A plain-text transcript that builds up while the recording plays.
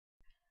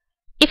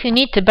If you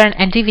need to burn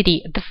a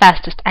DVD the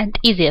fastest and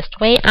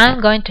easiest way,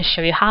 I'm going to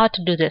show you how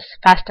to do this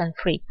fast and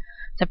free.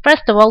 So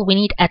first of all, we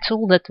need a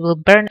tool that will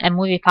burn a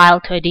movie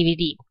file to a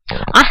DVD.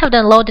 I have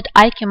downloaded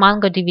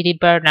IQmango DVD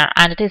Burner,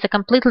 and it is a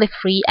completely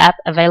free app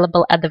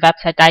available at the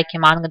website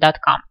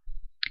IQmango.com.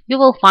 You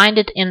will find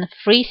it in the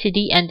free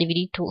CD and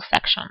DVD tool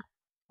section.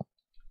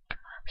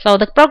 So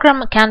the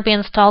program can be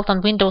installed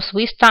on Windows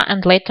Vista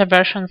and later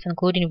versions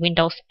including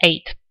Windows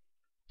 8.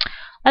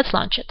 Let's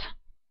launch it.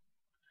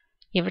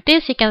 Here it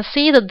is. You can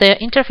see that the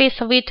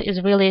interface of it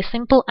is really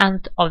simple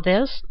and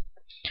obvious.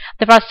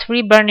 There are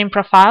three burning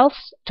profiles: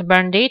 to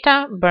burn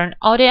data, burn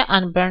audio,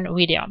 and burn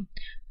video.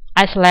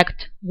 I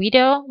select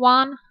video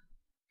one,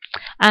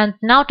 and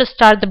now to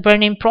start the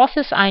burning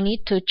process I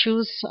need to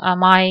choose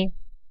my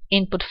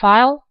input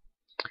file,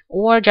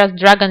 or just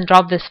drag and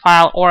drop this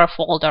file or a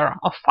folder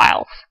of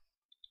files.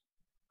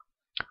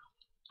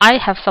 I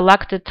have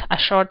selected a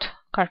short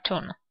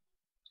cartoon.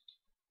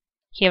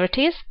 Here it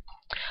is.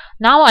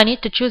 Now I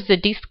need to choose the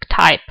disk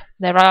type.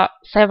 There are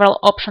several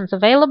options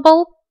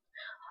available,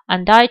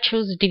 and I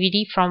choose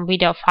DVD from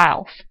video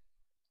files,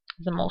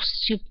 the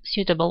most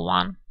suitable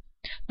one.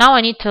 Now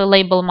I need to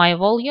label my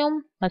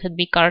volume, let it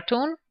be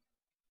cartoon,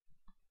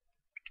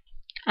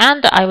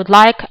 and I would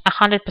like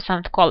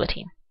 100%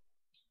 quality.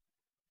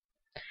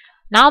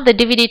 Now the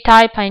DVD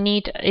type I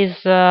need is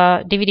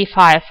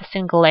DVD5, a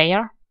single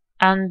layer,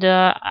 and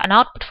an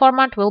output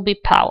format will be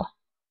PAL.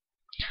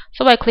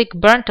 So I click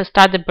Burn to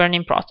start the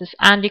burning process,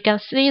 and you can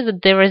see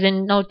that there is a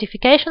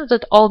notification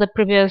that all the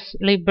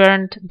previously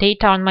burned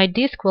data on my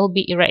disk will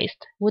be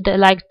erased. Would I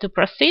like to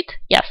proceed?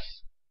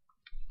 Yes.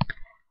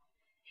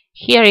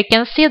 Here you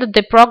can see that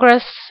the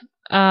progress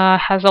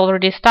has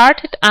already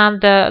started,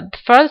 and the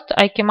first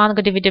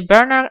IQmango DVD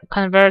Burner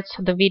converts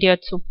the video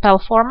to PAL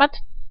format.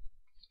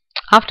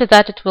 After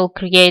that it will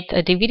create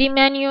a DVD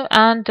menu,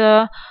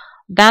 and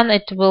then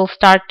it will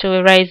start to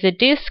erase the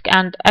disk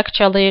and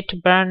actually to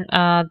burn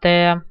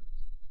the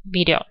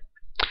video.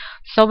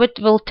 So it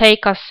will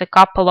take us a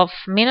couple of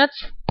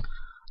minutes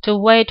to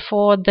wait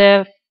for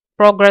the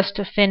progress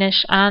to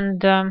finish,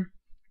 and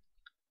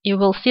you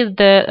will see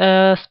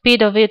the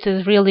speed of it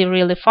is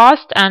really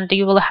fast, and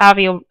you will have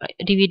your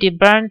DVD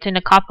burnt in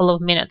a couple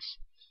of minutes,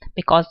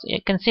 because you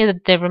can see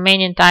that the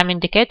remaining time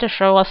indicator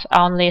shows us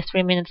only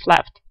 3 minutes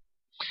left.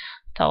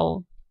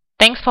 So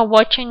thanks for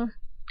watching.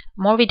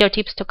 More video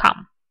tips to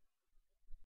come.